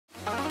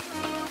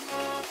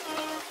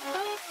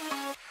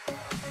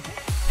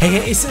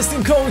Hey,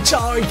 assistant coach,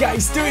 how are you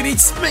guys doing?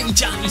 It's me,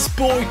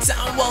 CaniSports,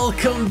 and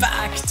welcome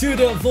back to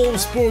the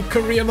Wolfsburg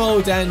career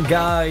mode. And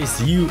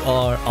guys, you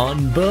are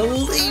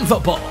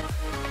unbelievable.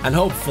 And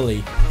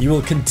hopefully, you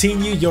will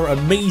continue your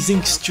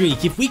amazing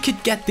streak. If we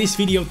could get this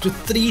video to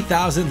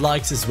 3,000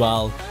 likes as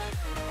well,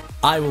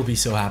 I will be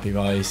so happy,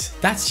 guys.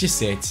 That's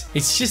just it.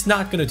 It's just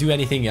not gonna do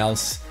anything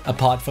else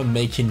apart from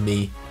making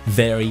me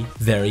very,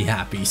 very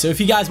happy. So if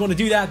you guys want to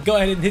do that, go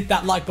ahead and hit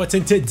that like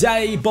button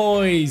today,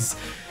 boys.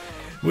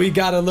 We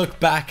gotta look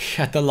back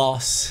at the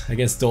loss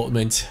against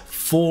Dortmund.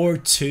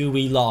 4-2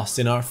 we lost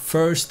in our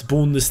first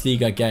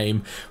Bundesliga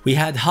game. We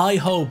had high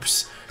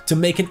hopes to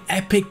make an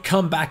epic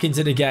comeback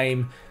into the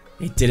game.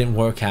 It didn't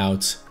work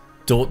out.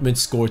 Dortmund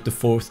scored the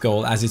fourth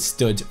goal as it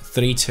stood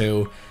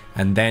 3-2,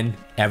 and then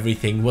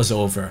everything was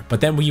over.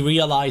 But then we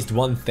realized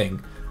one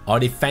thing.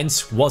 Our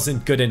defense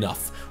wasn't good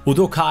enough.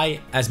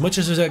 Udokai, as much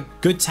as a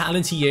good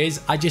talent he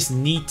is, I just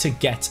need to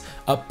get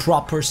a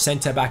proper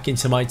centre-back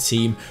into my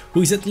team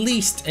who's at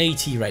least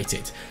 80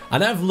 rated.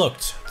 And I've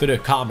looked through the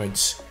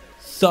comments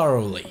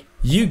thoroughly.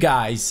 You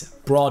guys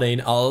brought in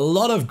a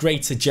lot of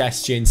great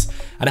suggestions,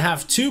 and I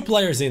have two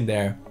players in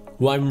there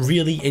who I'm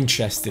really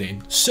interested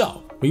in.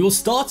 So, we will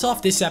start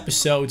off this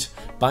episode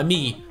by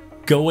me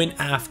going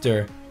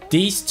after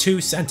these two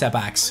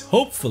centre-backs.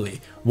 Hopefully,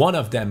 one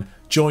of them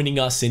joining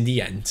us in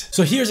the end.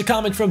 So here's a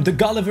comment from the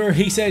Gulliver.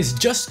 He says,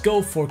 just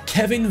go for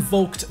Kevin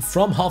Vogt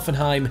from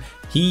Hoffenheim.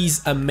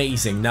 He's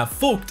amazing. Now,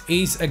 Vogt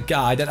is a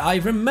guy that I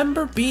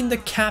remember being the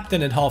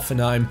captain at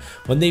Hoffenheim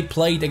when they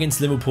played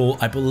against Liverpool.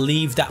 I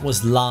believe that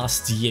was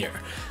last year.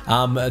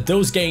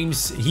 Those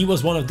games, he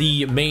was one of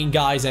the main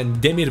guys, and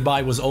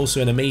Demirbay was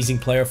also an amazing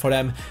player for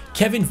them.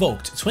 Kevin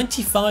Vogt,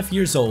 25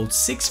 years old,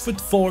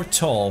 6'4"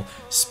 tall,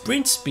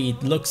 sprint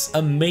speed looks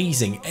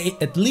amazing,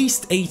 at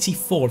least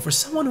 84 for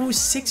someone who's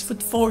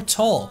 6'4"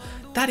 tall.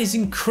 That is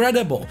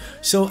incredible.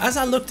 So as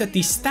I looked at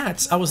these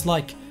stats, I was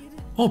like,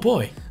 oh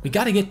boy, we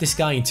gotta get this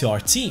guy into our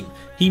team.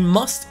 He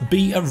must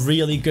be a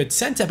really good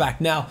centre-back.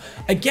 Now,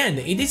 again,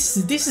 this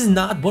is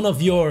not one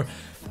of your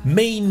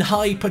main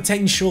high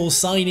potential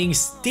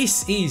signings.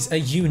 This is a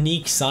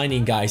unique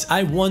signing, guys.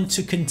 I want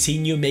to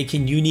continue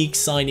making unique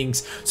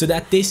signings so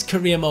that this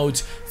career mode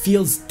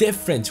feels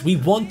different. We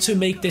want to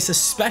make this a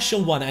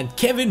special one, and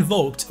Kevin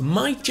Vogt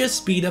might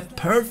just be the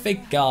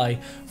perfect guy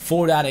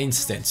for that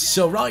instance.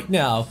 So right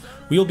now,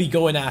 we'll be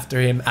going after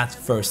him at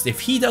first.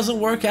 If he doesn't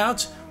work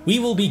out, we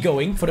will be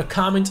going for the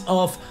comment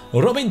of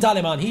Robin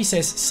Daleman. He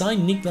says,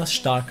 sign Niklas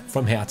Stark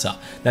from Hertha.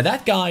 Now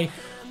that guy,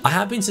 I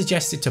have been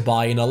suggested to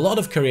buy in a lot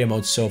of career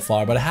modes so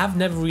far, but I have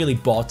never really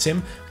bought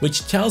him,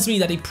 which tells me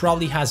that he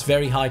probably has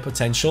very high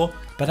potential,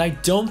 but I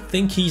don't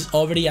think he's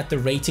already at the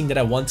rating that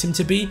I want him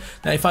to be.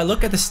 Now, if I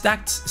look at the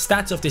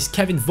stats of this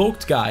Kevin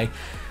Vogt guy,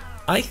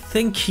 I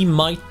think he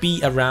might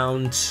be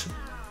around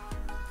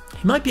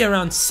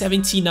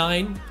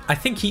 79. I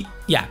think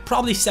yeah,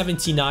 probably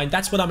 79.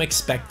 That's what I'm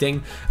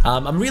expecting.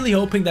 I'm really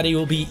hoping that he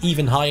will be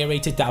even higher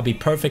rated. That would be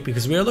perfect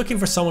because we're looking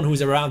for someone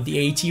who's around the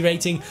 80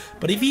 rating.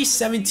 But if he's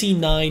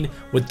 79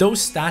 with those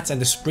stats and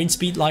the sprint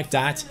speed like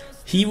that,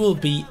 he will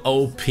be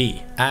OP.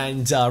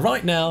 And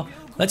right now,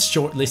 let's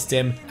shortlist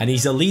him, and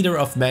he's a leader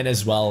of men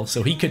as well,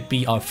 so he could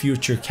be our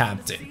future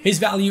captain. His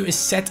value is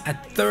set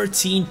at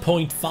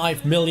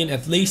 13.5 million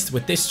at least.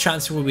 With this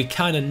transfer, we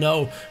kind of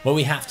know where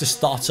we have to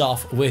start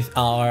off with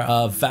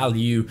our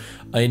value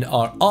in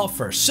our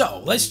offer.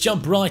 So let's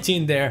jump right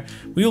in there.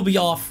 We will be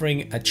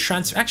offering a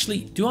transfer. Actually,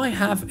 do I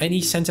have any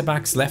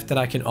centre-backs left that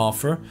I can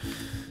offer?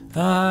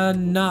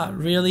 Not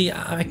really.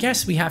 I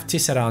guess we have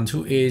Tisserand,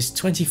 who is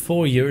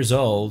 24 years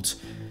old.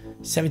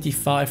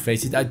 75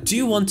 rated. I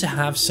do want to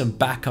have some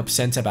backup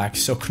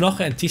centre-backs, so Knoche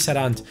and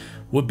Tisserand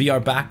would be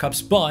our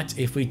backups, but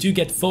if we do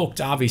get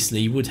Vogt,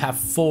 obviously, we would have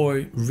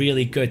 4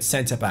 really good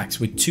centre-backs,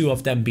 with 2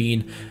 of them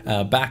being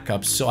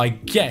backups, so I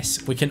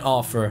guess we can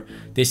offer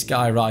this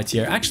guy right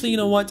here. Actually, you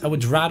know what? I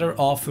would rather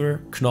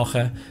offer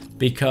Knoche,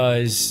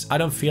 because I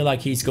don't feel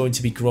like he's going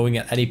to be growing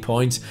at any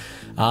point.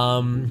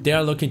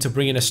 They're looking to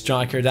bring in a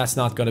striker. That's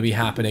not going to be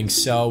happening,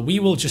 so we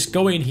will just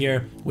go in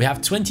here. We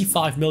have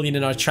 25 million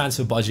in our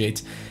transfer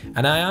budget,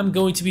 and I am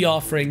going to be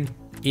offering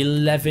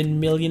 11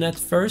 million at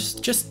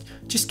first, just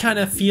kind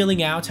of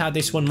feeling out how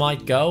this one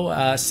might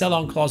go.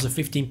 Sell-on clause of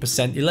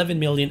 15%, 11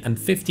 million and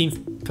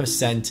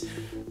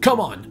 15%. Come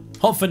on,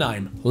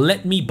 Hoffenheim,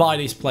 let me buy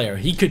this player.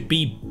 He could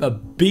be a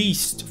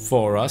beast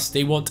for us.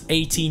 They want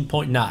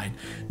 18.9.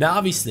 Now,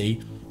 obviously,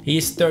 he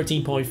is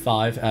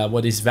 13.5,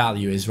 what his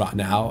value is right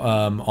now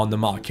on the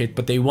market,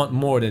 but they want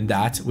more than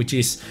that, which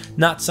is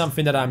not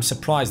something that I'm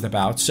surprised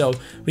about. So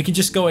we can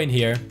just go in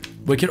here.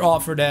 We could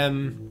offer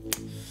them,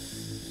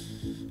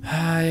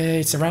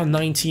 it's around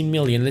 19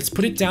 million. Let's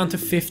put it down to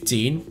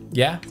 15.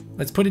 Yeah,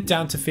 let's put it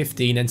down to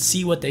 15 and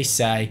see what they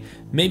say.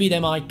 Maybe they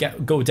might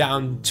go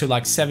down to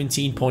like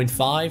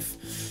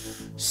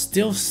 17.5.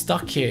 Still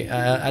stuck here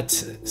at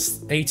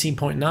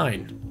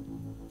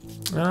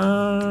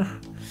 18.9.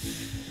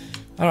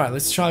 Alright,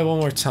 let's try one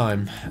more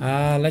time.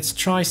 Let's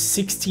try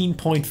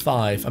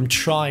 16.5. I'm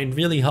trying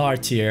really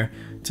hard here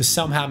to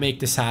somehow make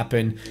this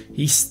happen.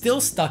 He's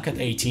still stuck at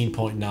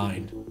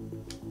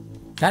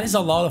 18.9. That is a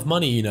lot of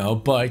money, you know,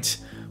 but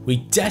we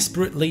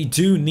desperately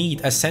do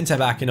need a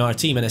centre-back in our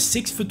team, and a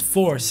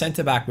 6'4"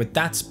 centre-back with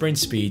that sprint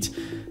speed,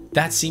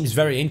 that seems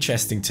very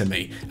interesting to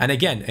me. And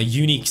again, a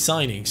unique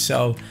signing,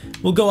 so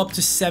we'll go up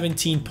to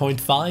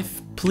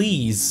 17.5.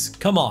 Please,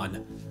 come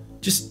on.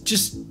 Just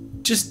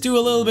do a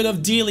little bit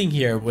of dealing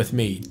here with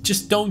me.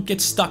 Just don't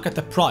get stuck at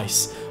the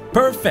price.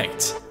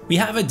 Perfect. We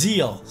have a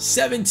deal,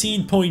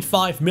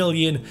 17.5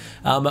 million.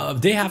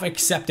 They have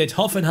accepted.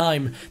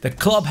 Hoffenheim, the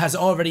club has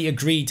already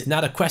agreed.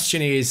 Now the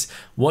question is,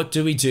 what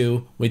do we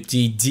do with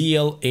the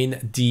deal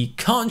in the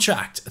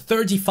contract?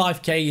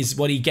 35k is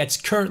what he gets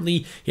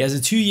currently. He has a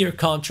 2-year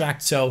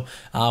contract, so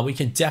we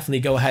can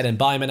definitely go ahead and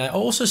buy him. And I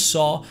also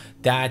saw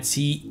that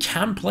he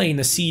can play in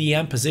the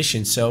CDM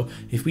position, so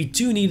if we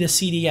do need a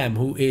CDM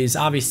who is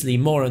obviously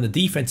more on the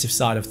defensive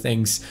side of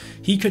things,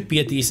 he could be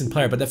a decent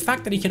player. But the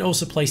fact that he can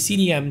also play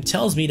CDM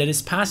tells me that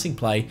his passing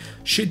play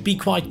should be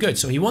quite good.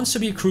 So he wants to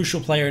be a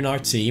crucial player in our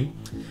team,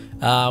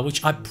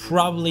 which I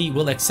probably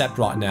will accept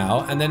right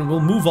now, and then we'll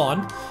move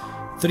on.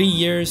 3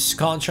 years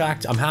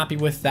contract, I'm happy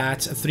with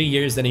that. 3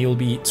 years, then he'll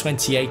be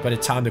 28 by the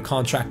time the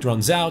contract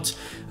runs out.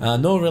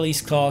 No release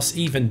clause,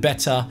 even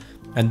better.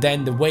 And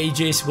then the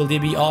wages, will they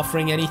be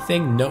offering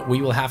anything? No,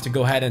 we will have to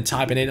go ahead and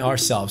type it in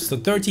ourselves. So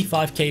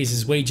 35k is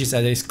his wages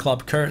at his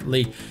club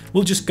currently.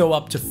 We'll just go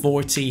up to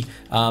 40,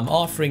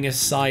 offering a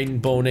sign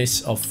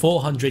bonus of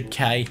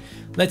 400k.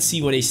 Let's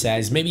see what he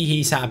says. Maybe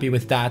he's happy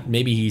with that,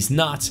 maybe he's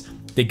not.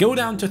 They go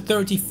down to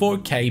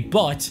 34k,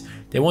 but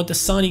they want a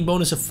signing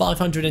bonus of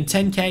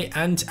 510k,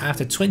 and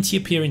after 20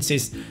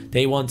 appearances,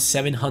 they want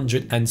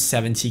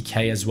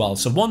 770k as well.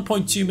 So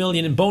 1.2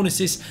 million in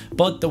bonuses,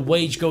 but the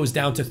wage goes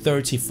down to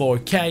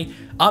 34k.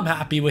 I'm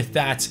happy with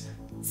that.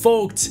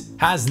 Vogt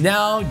has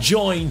now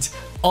joined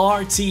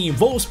our team.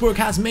 Wolfsburg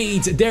has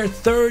made their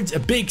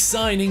 3rd big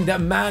signing. The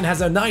man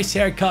has a nice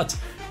haircut,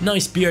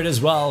 nice beard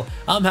as well.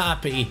 I'm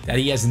happy that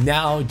he has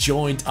now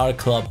joined our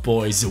club,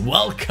 boys.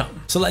 Welcome.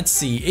 So let's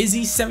see, is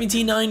he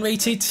 79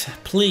 rated?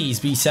 Please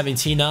be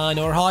 79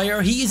 or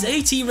higher. He is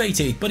 80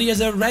 rated, but he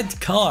has a red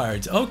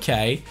card.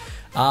 Okay.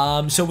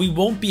 So we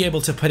won't be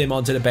able to put him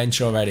onto the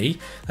bench already.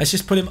 Let's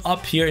just put him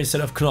up here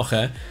instead of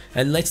Knoche,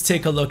 and let's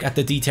take a look at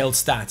the detailed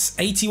stats.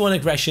 81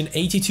 aggression,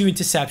 82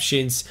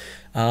 interceptions,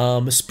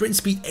 sprint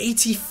speed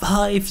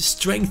 85,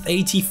 strength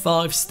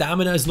 85,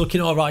 stamina is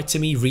looking alright to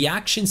me,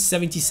 reaction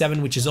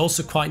 77, which is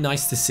also quite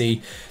nice to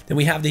see. Then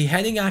we have the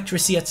heading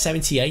accuracy at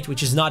 78,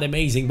 which is not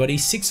amazing, but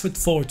he's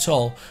 6'4"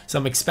 tall, so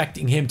I'm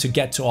expecting him to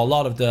get to a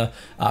lot of the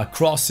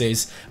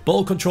crosses.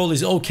 Ball control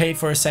is okay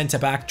for a centre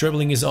back,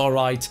 dribbling is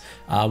alright.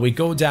 We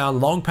go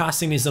down, long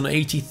passing is on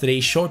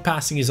 83, short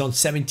passing is on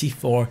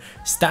 74,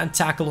 stand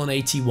tackle on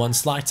 81,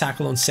 slide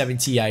tackle on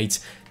 78.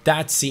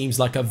 That seems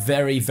like a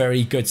very,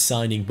 very good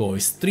signing,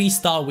 boys.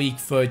 3-star weak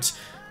foot,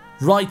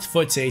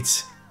 right-footed.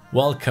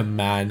 Welcome,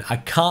 man. I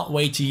can't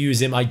wait to use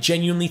him. I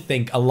genuinely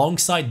think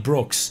alongside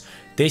Brooks,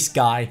 this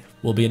guy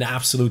will be an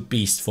absolute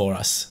beast for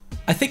us.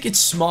 I think it's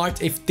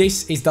smart if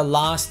this is the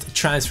last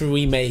transfer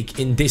we make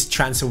in this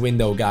transfer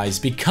window, guys,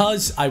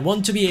 because I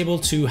want to be able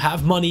to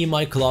have money in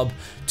my club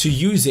to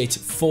use it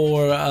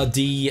for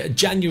the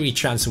January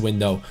transfer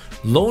window.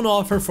 Loan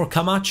offer for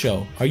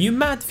Camacho. Are you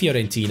mad,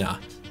 Fiorentina?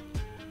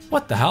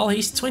 What the hell?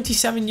 He's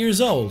 27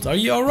 years old. Are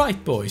you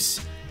alright,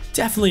 boys?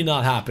 Definitely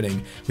not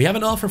happening. We have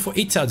an offer for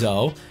Ita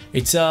though.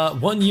 It's a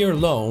 1-year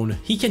loan.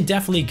 He can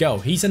definitely go.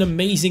 He's an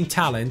amazing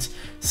talent.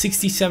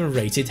 67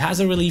 rated. Has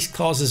a release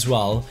clause as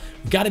well.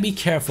 We gotta be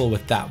careful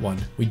with that one.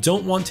 We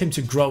don't want him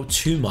to grow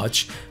too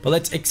much. But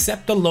let's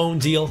accept the loan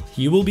deal.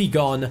 He will be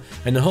gone.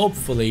 And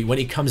hopefully when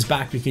he comes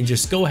back, we can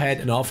just go ahead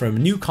and offer him a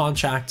new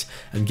contract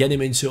and get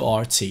him into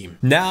our team.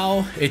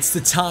 Now it's the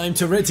time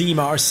to redeem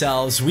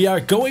ourselves. We are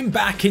going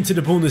back into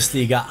the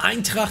Bundesliga.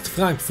 Eintracht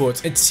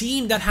Frankfurt, a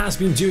team that has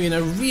been doing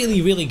a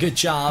really good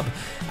job.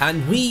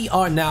 And we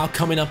are now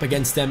coming up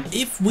against them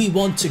if we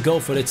want to go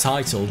for the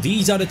title.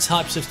 These are the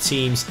types of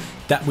teams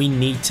that we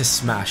need to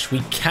smash. We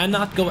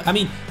cannot go, I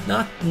mean,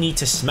 not need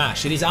to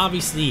smash. It is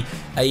obviously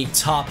a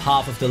top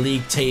half of the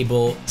league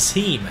table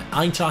team.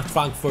 Eintracht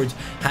Frankfurt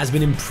has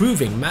been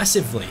improving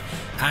massively,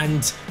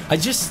 and I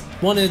just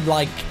want to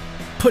like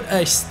put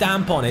a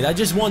stamp on it. I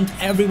just want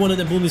everyone in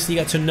the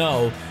Bundesliga to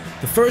know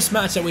the first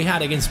match that we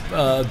had against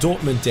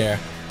Dortmund there,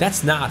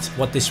 that's not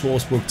what this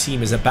Wolfsburg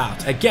team is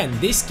about. Again,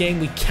 this game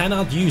we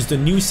cannot use the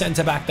new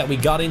centre-back that we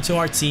got into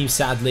our team,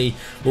 sadly.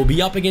 We'll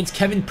be up against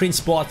Kevin Prince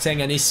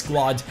Boateng and his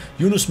squad.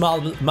 Yunus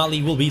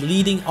Mali will be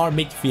leading our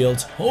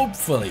midfield,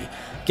 hopefully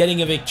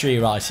getting a victory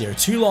right here.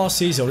 2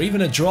 losses or even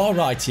a draw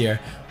right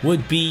here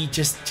would be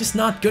just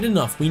not good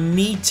enough. We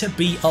need to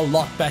be a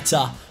lot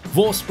better.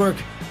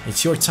 Wolfsburg,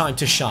 it's your time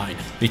to shine.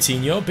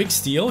 Vitinho, big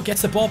steal,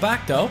 gets the ball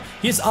back though.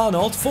 Here's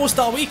Arnold,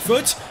 4-star weak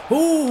foot.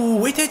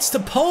 Ooh, it hits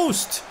the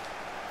post.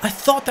 I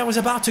thought that was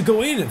about to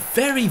go in.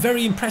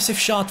 Very impressive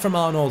shot from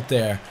Arnold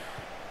there.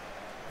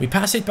 We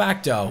pass it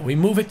back though. We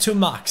move it to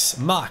Max.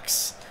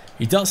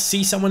 He does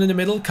see someone in the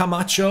middle.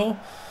 Camacho.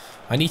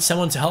 I need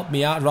someone to help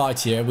me out right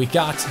here. We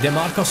got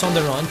DeMarcos on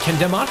the run. Can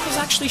DeMarcos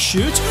actually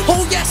shoot?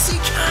 Oh, yes, he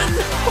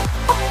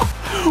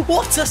can!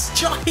 What a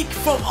strike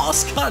from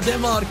Oscar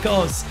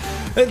DeMarcos.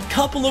 A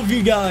couple of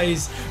you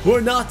guys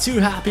were not too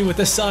happy with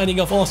the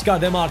signing of Oscar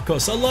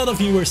DeMarcos. A lot of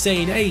you were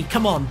saying, hey,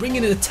 come on, bring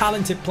in a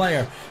talented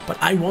player. But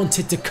I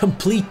wanted the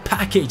complete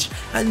package.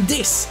 And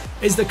this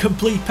is the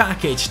complete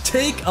package.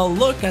 Take a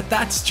look at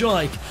that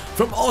strike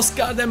from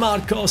Oscar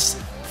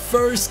DeMarcos.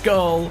 First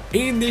goal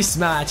in this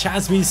match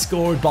has been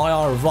scored by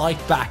our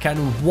right back. And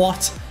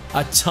what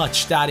a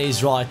touch that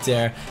is right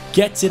there.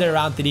 Gets it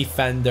around the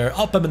defender,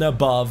 up and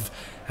above.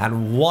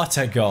 And what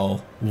a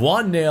goal.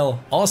 1-0,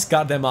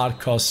 Oscar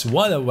DeMarcos.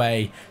 What a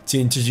way to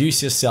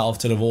introduce yourself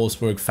to the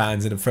Wolfsburg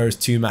fans in the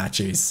first 2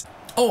 matches.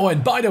 Oh,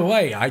 and by the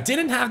way, I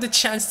didn't have the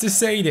chance to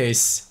say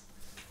this,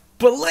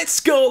 but let's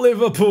go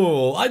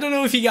Liverpool. I don't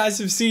know if you guys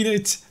have seen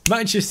it.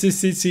 Manchester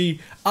City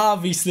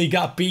obviously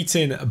got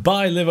beaten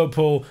by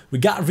Liverpool. We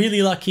got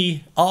really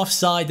lucky,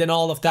 offside and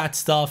all of that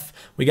stuff.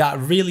 We got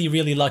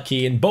really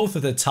lucky in both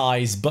of the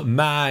ties. But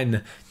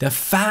man, the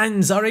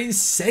fans are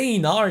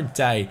insane, aren't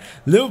they?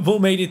 Liverpool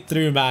made it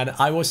through, man.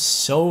 I was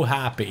so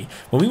happy.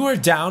 When we were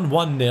down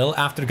 1-0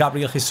 after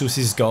Gabriel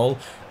Jesus' goal,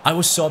 I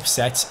was so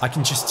upset. I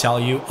can just tell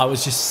you, I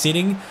was just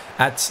sitting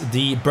at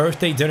the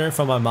birthday dinner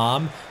for my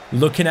mom,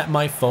 looking at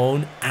my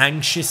phone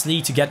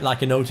anxiously to get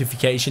like a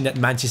notification that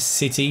Manchester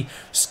City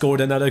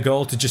scored another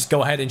goal to just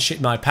go ahead and shit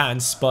my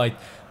pants. But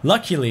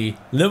luckily,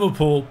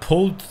 Liverpool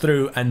pulled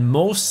through and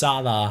Mo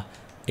Salah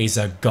is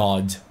a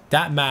god.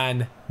 That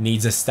man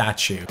needs a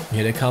statue.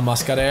 Here they come,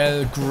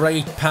 Mascarell.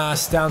 Great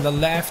pass down the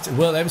left.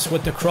 Williams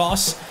with the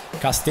cross.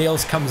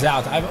 Castells comes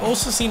out. I've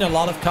also seen a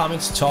lot of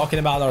comments talking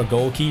about our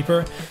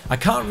goalkeeper. I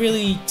can't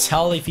really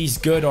tell if he's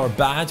good or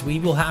bad. We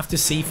will have to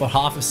see for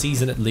half a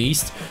season at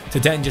least to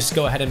then just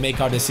go ahead and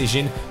make our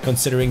decision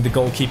considering the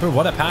goalkeeper.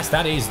 What a pass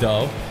that is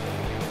though.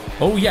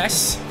 Oh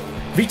yes.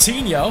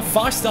 Vitinho,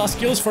 5-star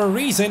skills for a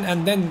reason,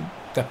 and then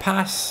the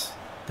pass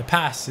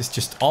is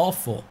just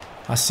awful.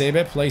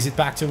 Hasebe plays it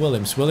back to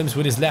Williams. Williams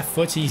with his left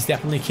foot, he's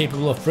definitely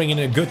capable of bringing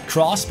a good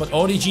cross, but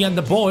ODG and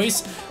the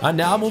boys are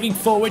now moving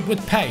forward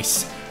with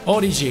pace.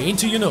 ODG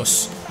into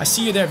Yunus. I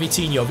see you there,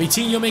 Vitinho.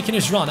 Vitinho making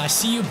his run. I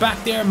see you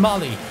back there,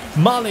 Mali.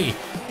 Mali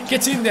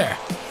gets in there.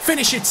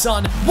 Finish it,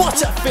 son.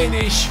 What a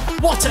finish.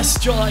 What a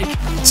strike.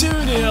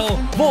 2-0.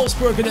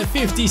 Wolfsburg in the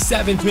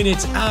 57th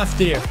minute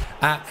after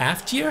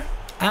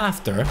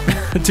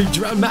the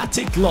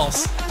dramatic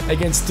loss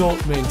against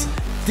Dortmund.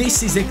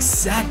 This is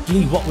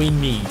exactly what we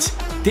need.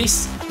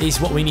 This is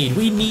what we need.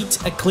 We need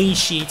a clean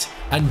sheet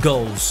and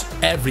goals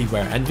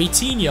everywhere. And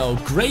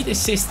Vitinho, great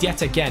assist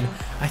yet again.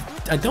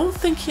 I don't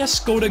think he has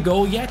scored a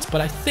goal yet,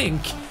 but I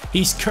think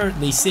he's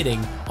currently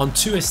sitting on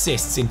 2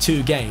 assists in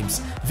 2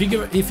 games.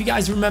 If you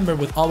guys remember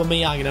with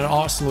Aubameyang in our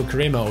Arsenal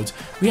career mode,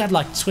 we had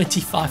like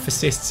 25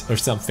 assists or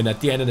something at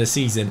the end of the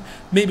season.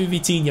 Maybe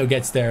Vitinho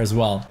gets there as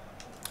well.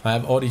 I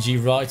have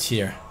ODG right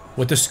here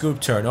with the scoop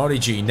turn.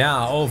 ODG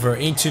now over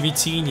into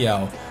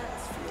Vitinho.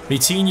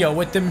 Vitinho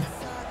with them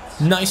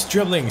nice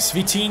dribblings.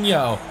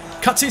 Vitinho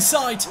cuts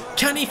inside.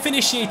 Can he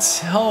finish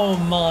it? Oh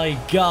my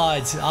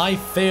god. I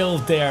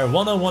failed there.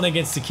 1-on-1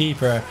 against the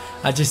keeper.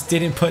 I just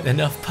didn't put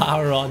enough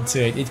power onto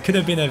it. It could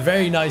have been a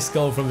very nice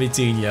goal from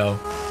Vitinho.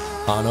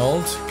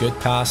 Arnold. Good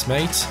pass,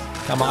 mate.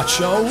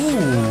 Camacho.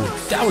 Ooh,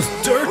 that was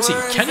dirty.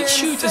 Can he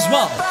shoot as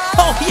well?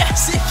 Oh,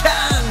 yes, he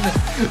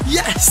can.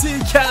 Yes, he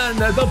can.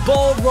 The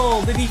ball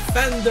roll. The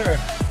defender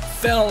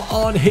fell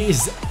on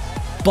his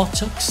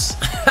buttocks.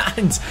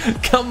 And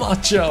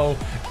Camacho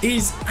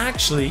is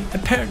actually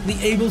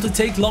apparently able to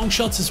take long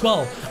shots as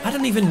well. I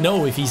don't even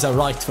know if he's a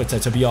right footer,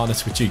 to be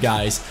honest with you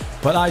guys,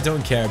 but I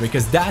don't care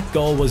because that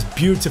goal was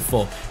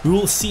beautiful. We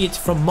will see it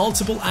from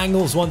multiple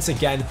angles once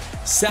again.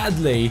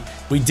 Sadly,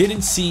 we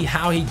didn't see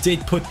how he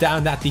did put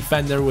down that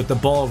defender with the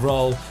ball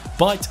roll,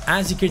 but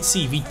as you could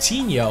see,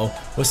 Vitinho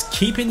was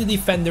keeping the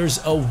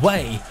defenders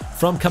away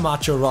from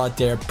Camacho right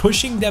there,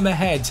 pushing them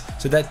ahead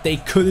so that they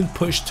couldn't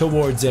push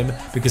towards him,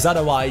 because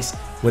otherwise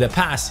with a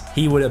pass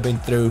he would have been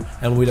through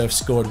and would have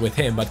scored with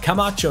him. But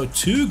Camacho,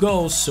 2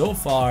 goals so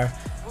far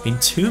in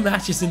 2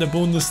 matches in the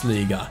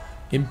Bundesliga.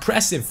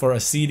 Impressive for a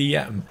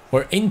CDM.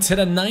 We're into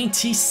the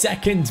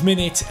 92nd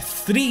minute,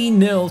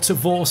 3-0 to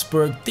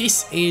Wolfsburg.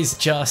 This is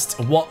just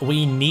what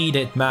we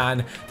needed,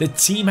 man. The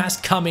team has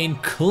come in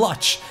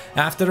clutch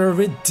after a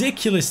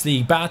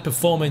ridiculously bad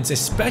performance,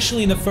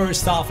 especially in the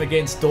first half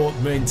against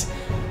Dortmund.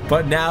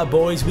 But now,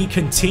 boys, we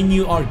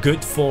continue our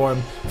good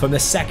form from the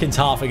second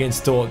half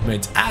against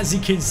Dortmund. As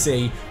you can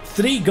see,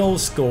 3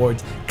 goals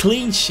scored,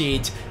 clean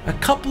sheet, a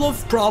couple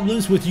of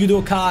problems with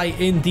Udokai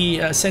in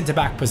the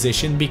centre-back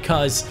position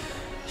because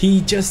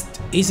he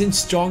just isn't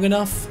strong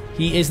enough.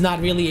 He is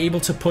not really able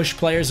to push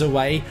players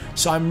away.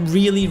 So I'm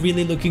really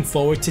looking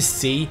forward to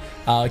see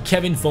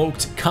Kevin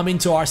Vogt come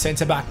into our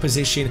centre-back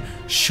position,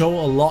 show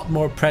a lot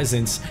more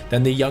presence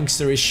than the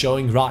youngster is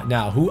showing right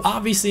now, who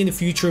obviously in the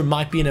future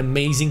might be an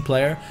amazing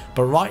player,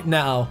 but right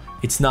now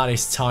it's not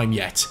his time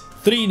yet.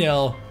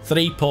 3-0,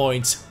 3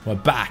 points, we're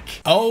back.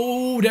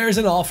 Oh, there's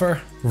an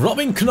offer.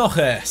 Robin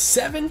Knoche,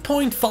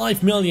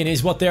 7.5 million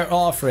is what they're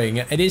offering.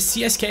 It is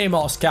CSKA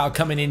Moscow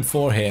coming in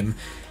for him.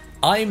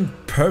 I'm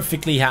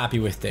perfectly happy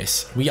with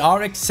this. We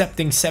are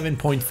accepting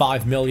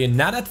 7.5 million.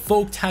 Now that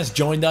Vogt has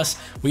joined us,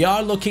 we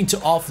are looking to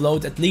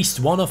offload at least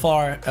one of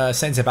our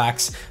centre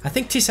backs. I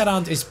think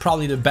Tisserand is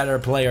probably the better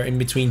player in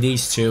between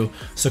these two.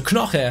 So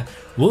Knoche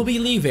will be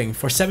leaving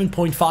for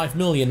 7.5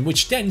 million,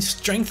 which then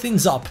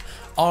strengthens up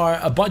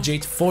our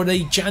budget for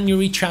the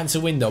January transfer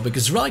window,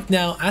 because right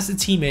now as the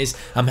team is,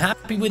 I'm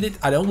happy with it.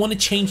 I don't want to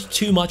change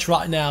too much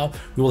right now.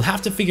 We will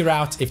have to figure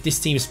out if this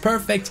team is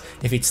perfect.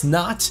 If it's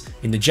not,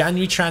 in the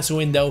January transfer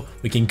window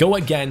we can go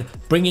again,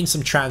 bring in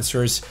some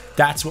transfers.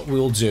 That's what we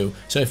will do.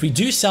 So if we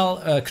do sell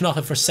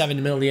Knoche for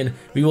 7 million,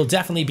 we will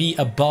definitely be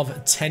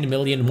above 10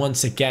 million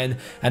once again.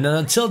 And then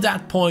until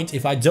that point,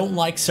 if I don't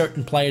like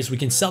certain players, we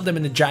can sell them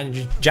in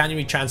the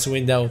January transfer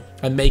window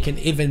and make an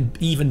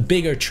even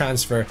bigger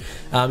transfer.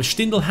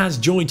 Stindl has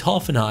joined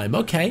Hoffenheim.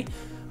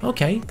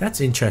 Okay,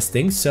 that's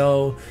interesting.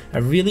 So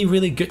a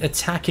really good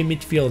attacking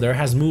midfielder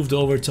has moved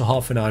over to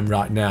Hoffenheim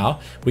right now.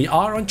 We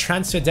are on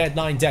transfer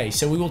deadline day,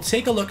 so we will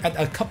take a look at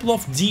a couple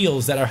of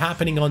deals that are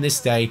happening on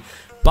this day.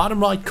 Bottom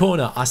right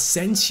corner,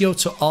 Asensio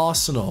to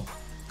Arsenal.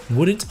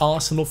 Wouldn't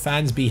Arsenal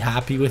fans be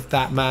happy with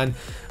that, man?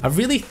 I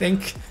really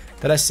think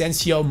that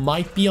Asensio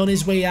might be on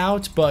his way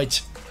out,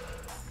 but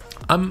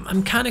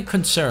I'm kind of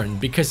concerned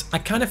because I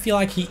kind of feel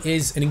like he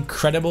is an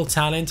incredible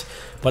talent,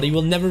 but he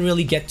will never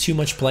really get too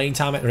much playing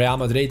time at Real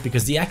Madrid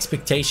because the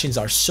expectations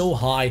are so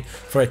high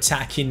for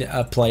attacking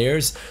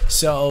players.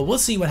 So we'll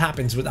see what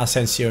happens with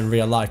Asensio in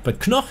real life. But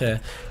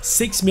Knoche,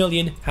 6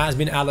 million has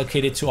been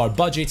allocated to our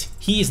budget.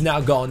 He is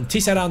now gone.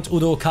 Tisserand,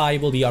 Udo Kai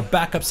will be our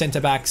backup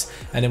centre-backs,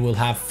 and then we'll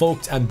have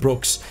Vogt and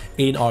Brooks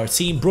in our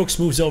team. Brooks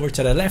moves over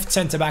to the left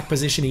centre-back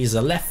position. He's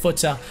a left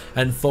footer,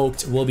 and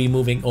Vogt will be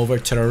moving over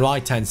to the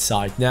right-hand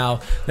side. Now,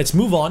 let's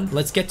move on.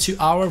 Let's get to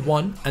our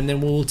one, and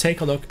then we'll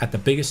take a look at the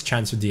biggest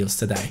transfer deals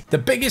today. The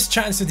biggest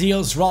transfer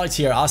deals right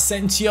here.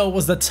 Asensio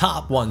was the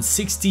top one,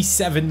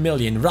 67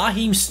 million.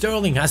 Raheem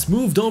Sterling has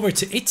moved over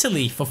to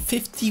Italy for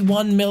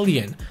 51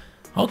 million.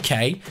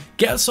 Okay,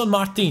 Gelson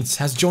Martins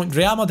has joined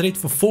Real Madrid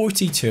for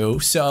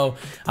 42, so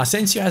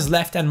Asensio has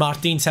left and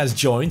Martins has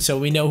joined, so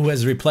we know who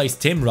has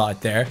replaced him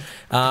right there.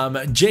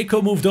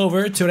 Jaco moved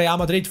over to Real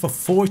Madrid for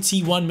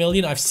 41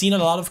 million. I've seen a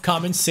lot of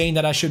comments saying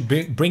that I should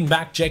bring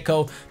back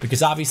Jaco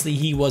because obviously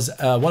he was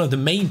one of the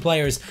main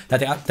players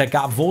that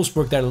got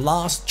Wolfsburg their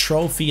last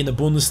trophy in the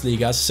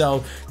Bundesliga,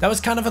 so that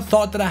was kind of a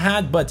thought that I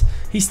had, but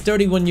he's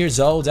 31 years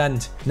old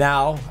and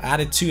now,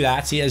 added to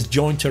that, he has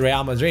joined to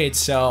Real Madrid,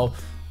 so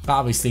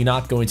obviously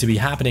not going to be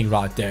happening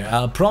right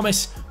there.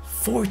 Promise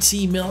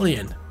 40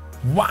 million.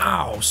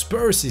 Wow,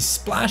 Spurs is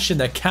splashing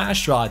the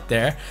cash right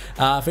there.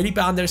 Felipe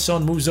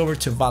Anderson moves over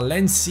to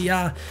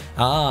Valencia.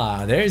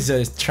 There's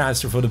a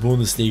transfer for the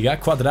Bundesliga.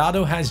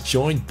 Cuadrado has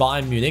joined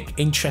Bayern Munich.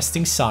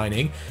 Interesting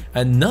signing.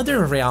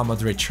 Another Real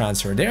Madrid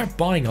transfer. They're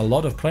buying a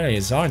lot of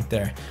players, aren't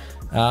they?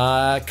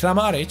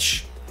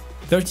 Kramaric,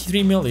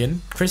 33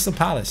 million. Crystal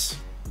Palace.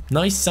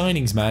 Nice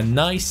signings, man.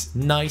 Nice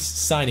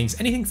signings.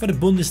 Anything for the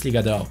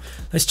Bundesliga, though?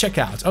 Let's check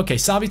out. Okay,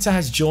 Sabitzer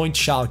has joined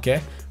Schalke.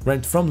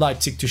 Went from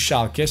Leipzig to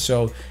Schalke,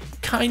 so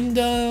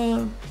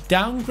kinda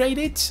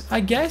downgraded, I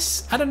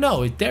guess. I don't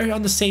know. They're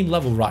on the same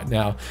level right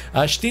now.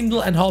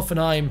 Stindl and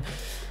Hoffenheim.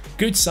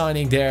 Good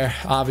signing there,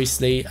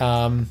 obviously.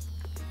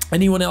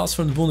 Anyone else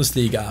from the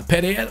Bundesliga?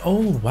 Pereira.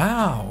 Oh,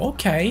 wow.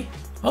 Okay.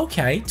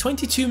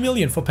 22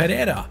 million for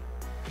Pereira.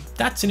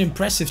 That's an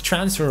impressive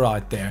transfer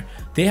right there.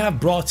 They have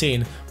brought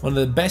in one of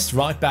the best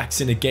right backs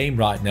in the game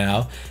right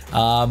now.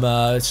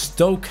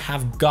 Stoke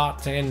have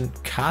gotten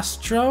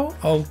Castro.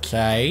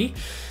 Okay.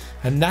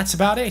 And that's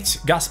about it.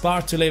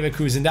 Gaspar to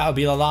Leverkusen. That will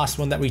be the last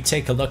one that we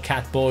take a look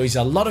at, boys.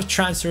 A lot of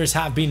transfers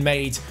have been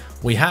made.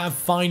 We have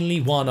finally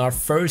won our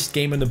first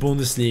game in the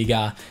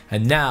Bundesliga.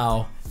 And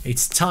now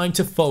it's time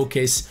to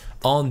focus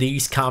on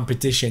these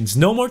competitions.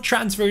 No more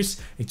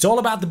transfers. It's all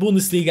about the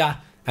Bundesliga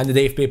and the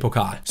DFB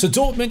Pokal. So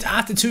Dortmund,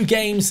 after 2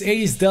 games,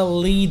 is the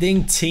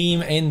leading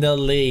team in the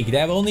league. They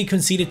have only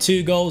conceded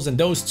 2 goals, and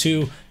those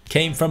 2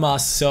 came from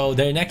us. So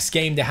their next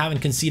game, they haven't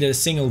conceded a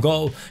single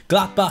goal.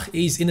 Gladbach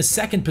is in the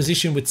 2nd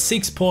position with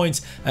 6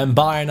 points, and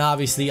Bayern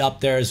obviously up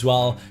there as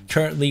well,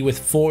 currently with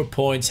 4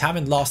 points.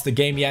 Haven't lost the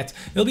game yet.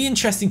 It'll be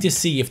interesting to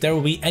see if there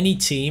will be any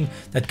team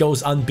that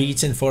goes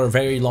unbeaten for a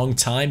very long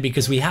time,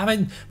 because we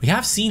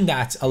have seen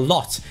that a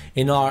lot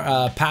in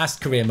our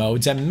past career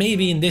modes, and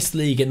maybe in this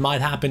league it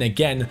might happen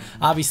again.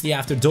 Obviously,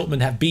 after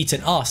Dortmund have beaten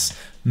us,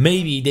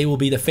 maybe they will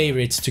be the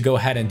favorites to go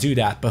ahead and do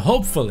that, but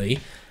hopefully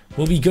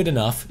will be good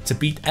enough to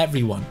beat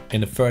everyone in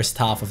the first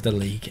half of the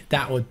league.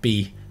 That would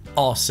be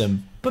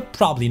awesome, but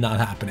probably not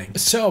happening.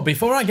 So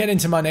before I get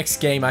into my next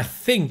game, I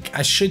think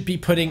I should be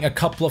putting a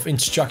couple of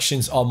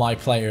instructions on my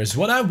players.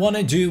 What I want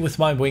to do with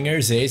my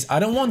wingers is I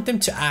don't want them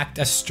to act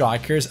as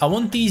strikers. I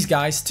want these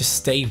guys to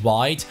stay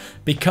wide,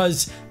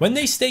 because when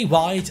they stay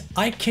wide,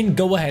 I can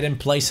go ahead and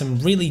play some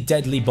really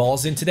deadly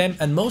balls into them,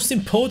 and most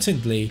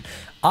importantly,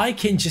 I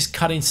can just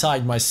cut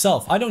inside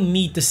myself. I don't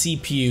need the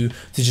CPU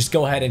to just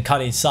go ahead and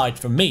cut inside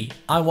for me.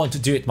 I want to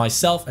do it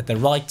myself at the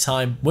right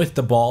time with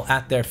the ball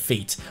at their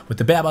feet. With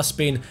the Beba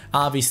spin,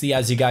 obviously,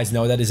 as you guys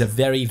know, that is a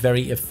very,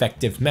 very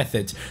effective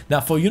method. Now,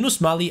 for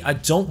Yunus Mali, I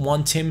don't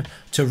want him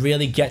to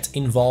really get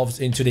involved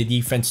into the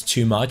defense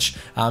too much.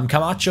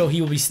 Camacho,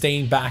 he will be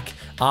staying back.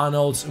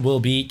 Arnold will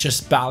be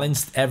just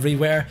balanced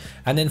everywhere.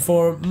 And then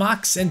for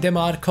Max and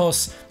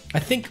DeMarcos, I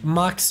think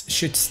Max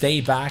should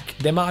stay back.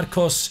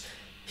 DeMarcos,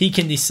 he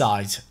can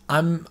decide.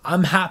 I'm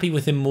happy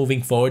with him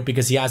moving forward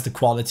because he has the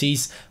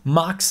qualities.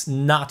 Max,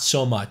 not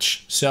so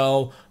much.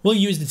 So we'll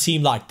use the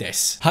team like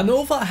this.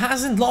 Hannover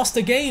hasn't lost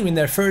a game in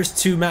their first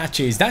 2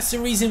 matches. That's the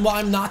reason why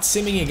I'm not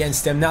simming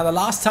against them. Now, the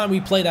last time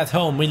we played at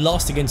home, we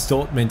lost against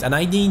Dortmund, and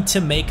I need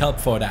to make up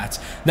for that.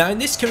 Now, in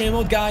this career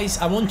mode, guys,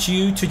 I want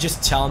you to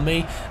just tell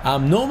me.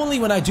 Normally,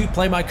 when I do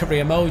play my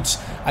career modes,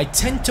 I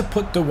tend to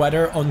put the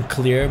weather on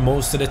clear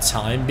most of the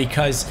time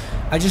because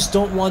I just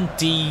don't want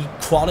the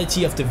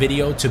quality of the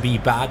video to be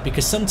bad,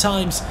 because sometimes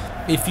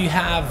if you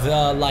have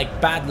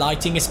like bad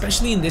lighting,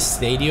 especially in this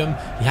stadium,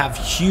 you have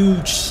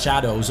huge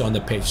shadows on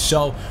the pitch.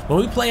 So when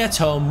we play at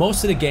home,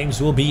 most of the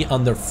games will be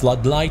under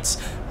floodlights.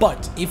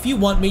 But if you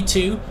want me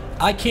to,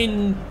 I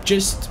can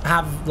just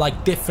have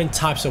like different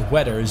types of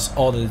weathers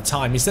all of the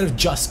time instead of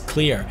just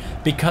clear,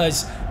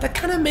 because that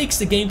kind of makes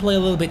the gameplay a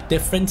little bit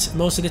different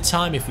most of the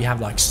time. If you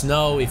have like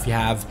snow, if you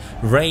have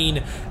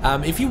rain,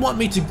 if you want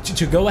me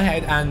to go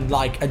ahead and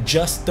like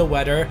adjust the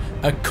weather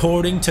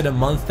according to the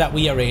month that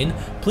we are in,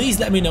 please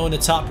let me know in the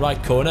top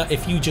right corner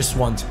if you just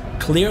want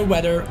clear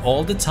weather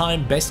all the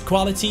time, best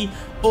quality,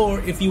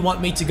 or if you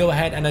want me to go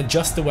ahead and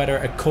adjust the weather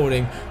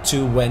according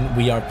to when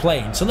we are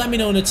playing. So let me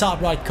know in the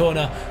top right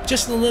corner.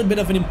 Just a little bit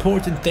of an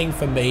important thing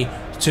for me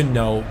to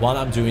know while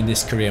I'm doing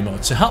this career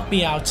mode. So help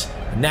me out.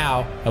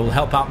 Now I will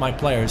help out my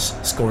players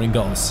scoring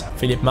goals.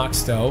 Philip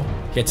Max though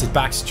gets it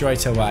back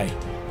straight away.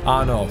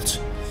 Arnold.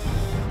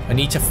 I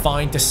need to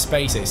find the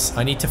spaces.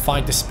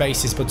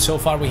 But so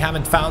far we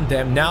haven't found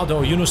them. Now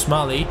though, Yunus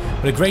Mali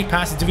with a great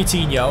pass into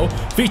Vitinho.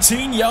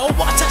 Vitinho,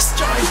 what a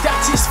strike!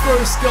 That's his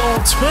first goal.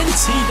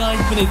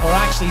 29th minute, or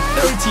actually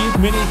 30th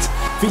minute.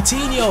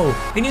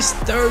 Vitinho, in his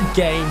 3rd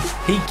game,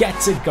 he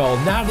gets a goal.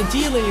 Now the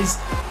deal is,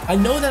 I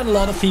know that a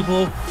lot of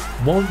people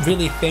won't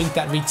really think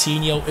that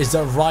Vitinho is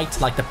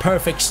the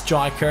perfect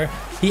striker.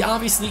 He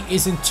obviously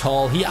isn't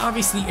tall. He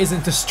obviously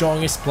isn't the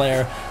strongest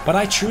player, but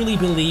I truly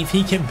believe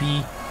he can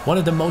be one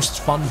of the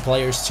most fun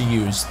players to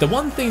use. The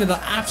one thing that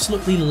I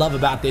absolutely love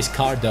about this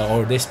card though,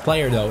 or this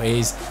player though,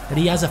 is that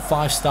he has a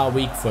 5-star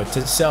weak foot.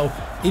 So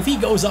if he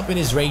goes up in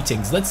his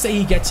ratings, let's say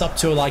he gets up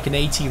to like an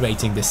 80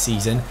 rating this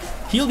season,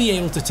 he'll be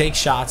able to take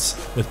shots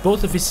with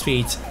both of his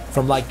feet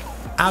from like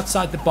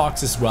outside the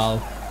box as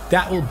well.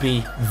 That will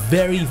be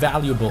very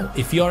valuable.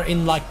 If you're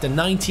in like the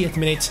 90th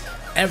minute,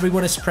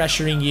 everyone is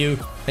pressuring you,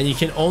 and you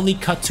can only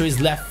cut to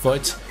his left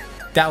foot,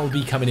 that will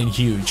be coming in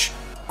huge.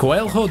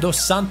 Coelho dos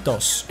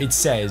Santos, it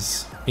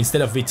says,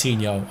 instead of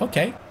Vitinho.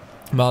 Okay.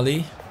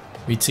 Mali,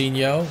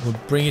 Vitinho will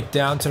bring it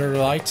down to the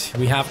right.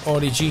 We have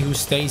Origi who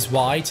stays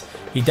wide.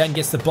 He then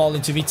gets the ball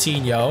into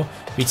Vitinho.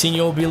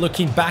 Vitinho will be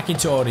looking back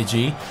into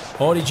Origi.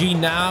 Origi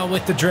now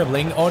with the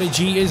dribbling.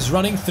 Origi is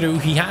running through.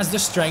 He has the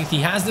strength.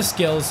 He has the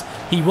skills.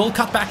 He will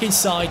cut back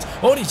inside.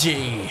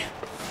 Origi.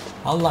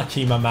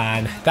 Unlucky, my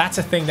man. That's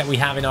a thing that we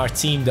have in our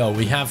team though.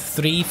 We have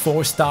 3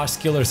 4-star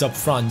skillers up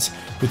front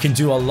who can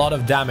do a lot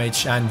of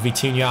damage, and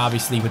Vitinho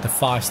obviously with the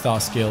 5-star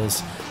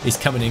skills is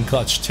coming in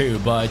clutch too,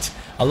 but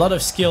a lot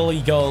of skilly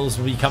goals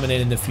will be coming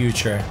in the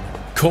future.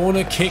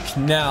 Corner kick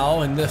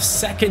now in the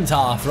 2nd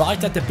half,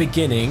 right at the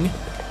beginning.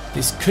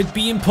 This could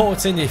be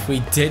important if we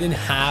didn't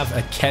have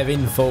a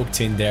Kevin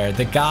Vogt in there.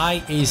 The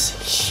guy is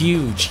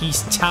huge.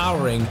 He's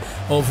towering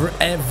over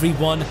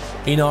everyone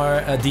in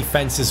our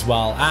defense as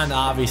well, and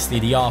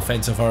obviously the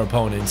offense of our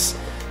opponents.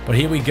 But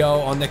here we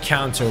go on the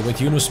counter with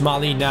Yunus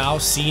Mali now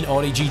seeing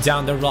Origi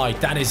down the right.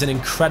 That is an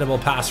incredible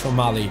pass from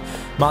Mali.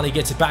 Mali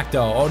gets it back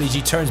though.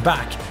 Origi turns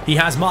back. He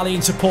has Mali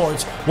in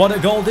support. What a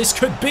goal this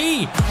could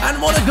be, and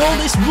what a goal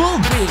this will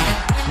be.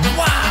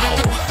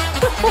 Wow.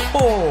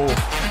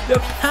 The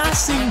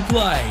passing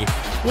play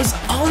was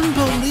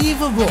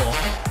unbelievable.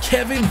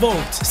 Kevin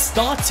Vogt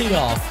starting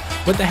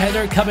off with the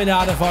header coming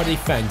out of our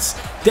defense.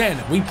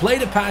 Then we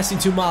played a pass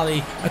into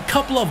Mali, a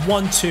couple of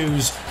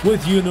 1-2s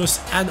with Yunus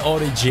and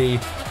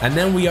Origi, and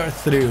then we are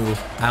through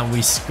and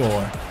we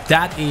score.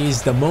 That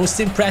is the most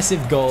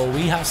impressive goal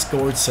we have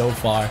scored so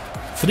far.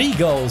 3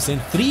 goals in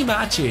 3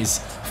 matches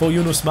for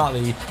Yunus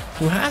Mali,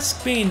 who has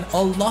been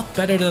a lot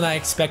better than I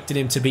expected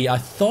him to be. I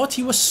thought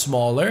he was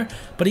smaller,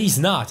 but he's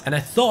not. And I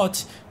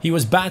thought he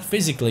was bad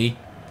physically,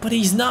 but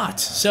he's not.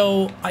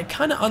 So I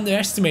kind of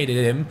underestimated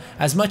him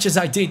as much as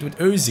I did with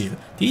Özil.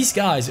 These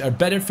guys are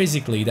better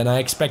physically than I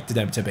expected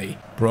them to be.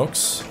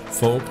 Brooks,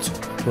 Vogt,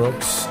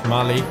 Brooks,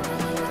 Mali,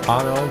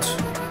 Arnold.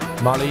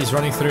 Mali is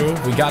running through.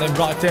 We got him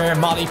right there.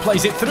 Mali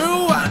plays it through,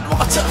 and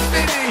what a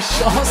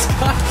finish!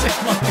 Oscar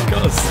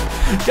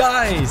DeMarcos.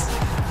 Guys,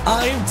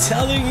 I'm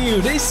telling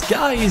you, this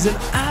guy is an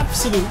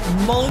absolute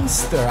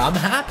monster. I'm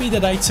happy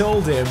that I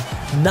told him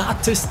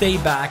not to stay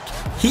back.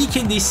 He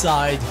can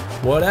decide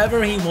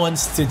whatever he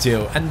wants to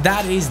do, and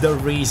that is the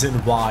reason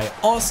why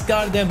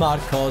Oscar De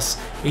Marcos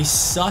is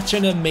such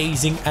an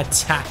amazing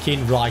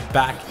attacking right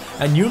back,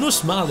 and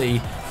Yunus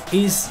Mali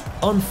is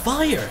on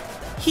fire.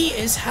 He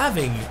is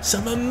having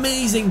some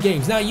amazing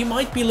games. Now, you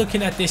might be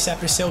looking at this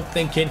episode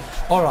thinking,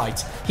 alright,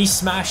 he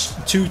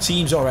smashed 2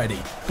 teams already.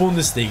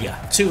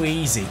 Bundesliga, too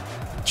easy.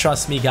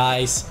 Trust me,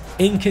 guys,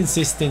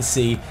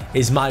 inconsistency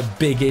is my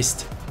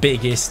biggest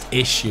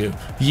issue.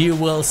 You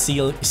will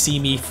see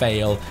me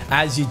fail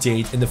as you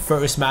did in the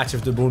first match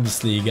of the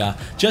Bundesliga.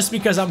 Just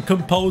because I'm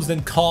composed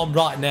and calm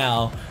right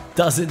now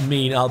doesn't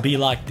mean I'll be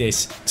like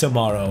this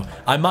tomorrow.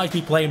 I might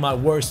be playing my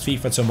worst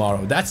FIFA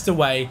tomorrow. That's the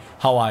way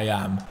how I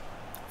am.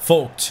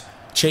 Vogt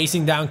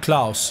chasing down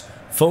Klaus.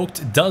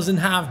 Vogt doesn't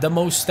have the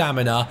most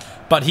stamina,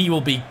 but he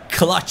will be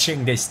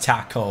clutching this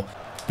tackle.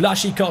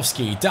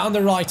 Blaszczykowski down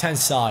the right hand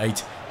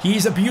side.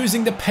 He's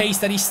abusing the pace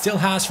that he still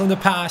has from the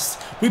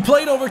past. We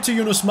played over to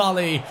Yunus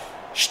Mali.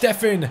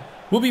 Steffen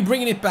will be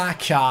bringing it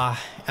back.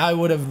 I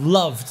would have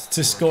loved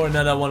to score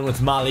another one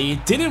with Mali.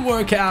 It didn't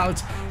work out.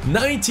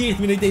 90th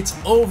minute, it's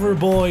over,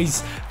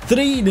 boys.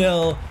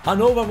 3-0.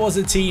 Hannover was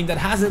a team that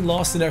hasn't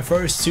lost in their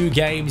first 2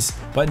 games,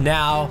 but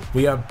now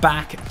we are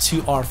back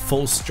to our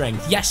full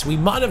strength. Yes, we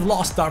might have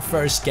lost our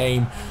first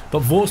game,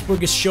 but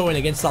Wolfsburg is showing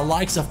against the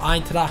likes of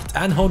Eintracht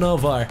and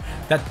Hannover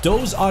that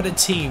those are the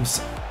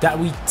teams that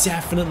we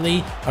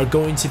definitely are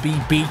going to be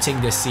beating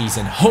this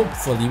season.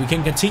 Hopefully, we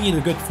can continue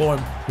the good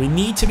form. We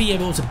need to be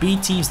able to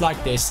beat teams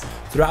like this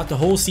throughout the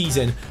whole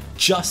season,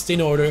 just in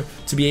order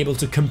to be able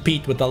to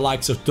compete with the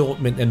likes of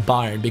Dortmund and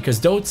Bayern, because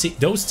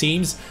those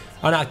teams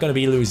are not going to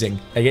be losing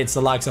against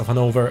the likes of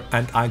Hannover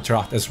and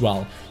Eintracht as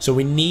well. So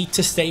we need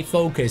to stay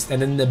focused,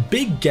 and in the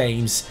big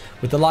games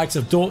with the likes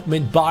of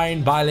Dortmund,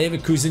 Bayern, Bayer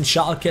Leverkusen,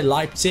 Schalke,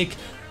 Leipzig,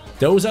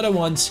 those are the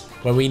ones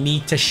where we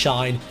need to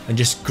shine and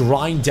just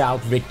grind out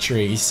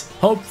victories.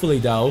 Hopefully,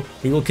 though,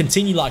 we will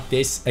continue like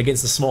this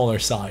against the smaller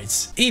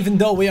sides. Even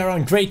though we are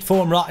on great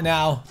form right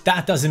now,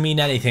 that doesn't mean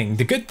anything.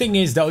 The good thing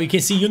is, though, you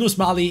can see Yunus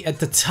Mali at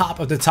the top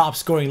of the top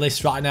scoring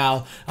list right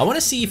now. I want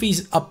to see if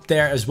he's up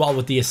there as well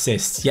with the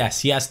assists.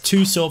 Yes, he has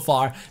 2 so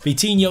far.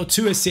 Vitinho,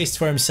 2 assists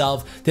for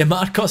himself. De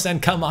Marcos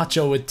and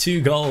Camacho with 2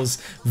 goals.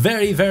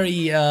 Very,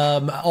 very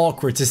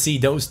awkward to see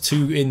those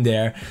 2 in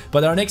there.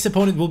 But our next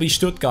opponent will be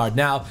Stuttgart.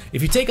 Now,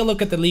 if you take a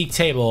look at the league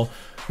table,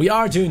 we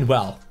are doing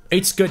well.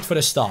 It's good for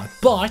the start,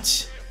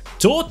 but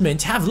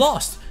Dortmund have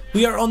lost.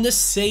 We are on the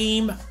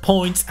same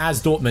points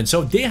as Dortmund,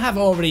 so they have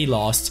already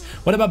lost.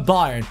 What about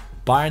Bayern?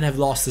 Bayern have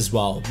lost as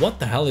well. What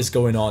the hell is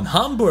going on?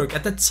 Hamburg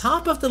at the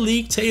top of the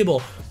league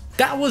table.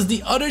 That was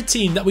the other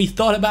team that we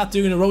thought about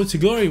doing a road to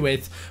glory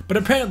with, but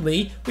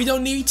apparently we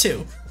don't need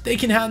to. They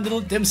can handle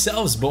it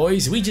themselves,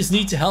 boys. We just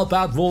need to help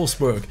out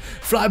Wolfsburg.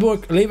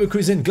 Freiburg,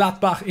 Leverkusen,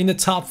 Gladbach in the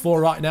top 4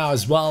 right now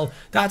as well.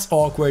 That's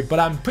awkward, but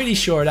I'm pretty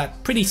sure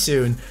that pretty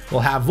soon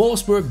we'll have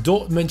Wolfsburg,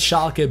 Dortmund,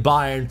 Schalke,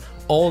 Bayern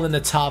all in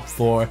the top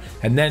 4,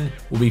 and then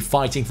we'll be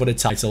fighting for the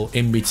title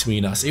in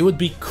between us. It would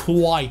be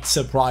quite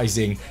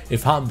surprising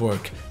if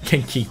Hamburg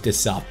can keep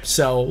this up.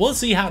 So we'll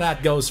see how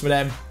that goes for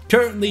them.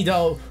 Currently,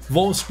 though,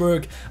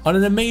 Wolfsburg on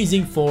an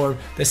amazing form.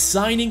 The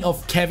signing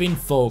of Kevin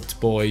Vogt,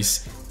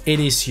 boys, it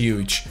is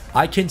huge.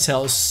 I can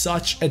tell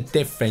such a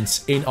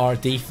difference in our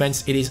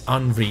defense. It is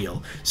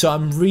unreal. So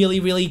I'm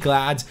really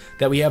glad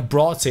that we have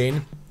brought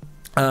in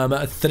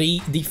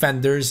 3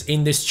 defenders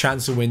in this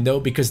transfer window,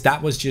 because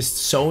that was just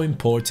so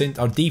important.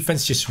 Our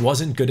defense just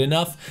wasn't good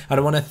enough, and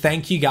I want to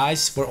thank you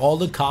guys for all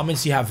the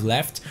comments you have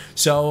left.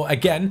 So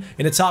again,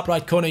 in the top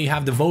right corner you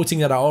have the voting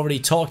that I already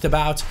talked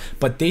about,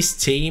 but this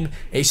team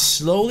is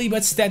slowly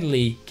but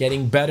steadily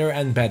getting better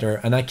and better,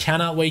 and I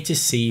cannot wait to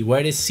see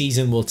where this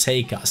season will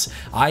take us.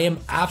 I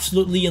am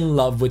absolutely in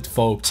love with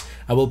Vogt.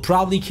 I will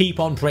probably keep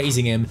on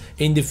praising him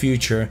in the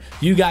future.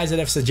 You guys that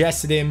have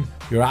suggested him,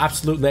 you're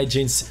absolute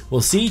legends.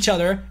 We'll see each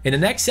other in the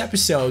next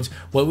episode,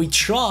 where we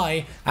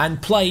try and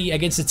play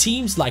against the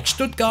teams like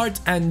Stuttgart,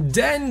 and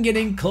then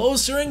getting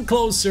closer and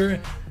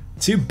closer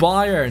to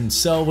Bayern.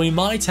 So we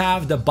might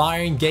have the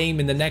Bayern game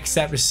in the next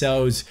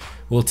episode.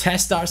 We'll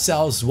test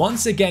ourselves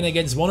once again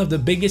against one of the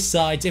biggest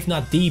sides, if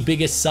not the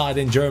biggest side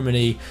in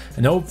Germany,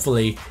 and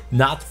hopefully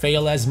not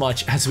fail as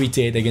much as we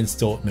did against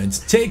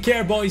Dortmund. Take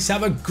care, boys.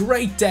 Have a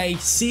great day.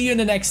 See you in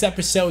the next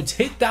episode.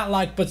 Hit that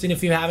like button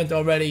if you haven't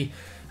already.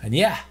 And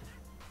yeah,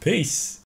 peace.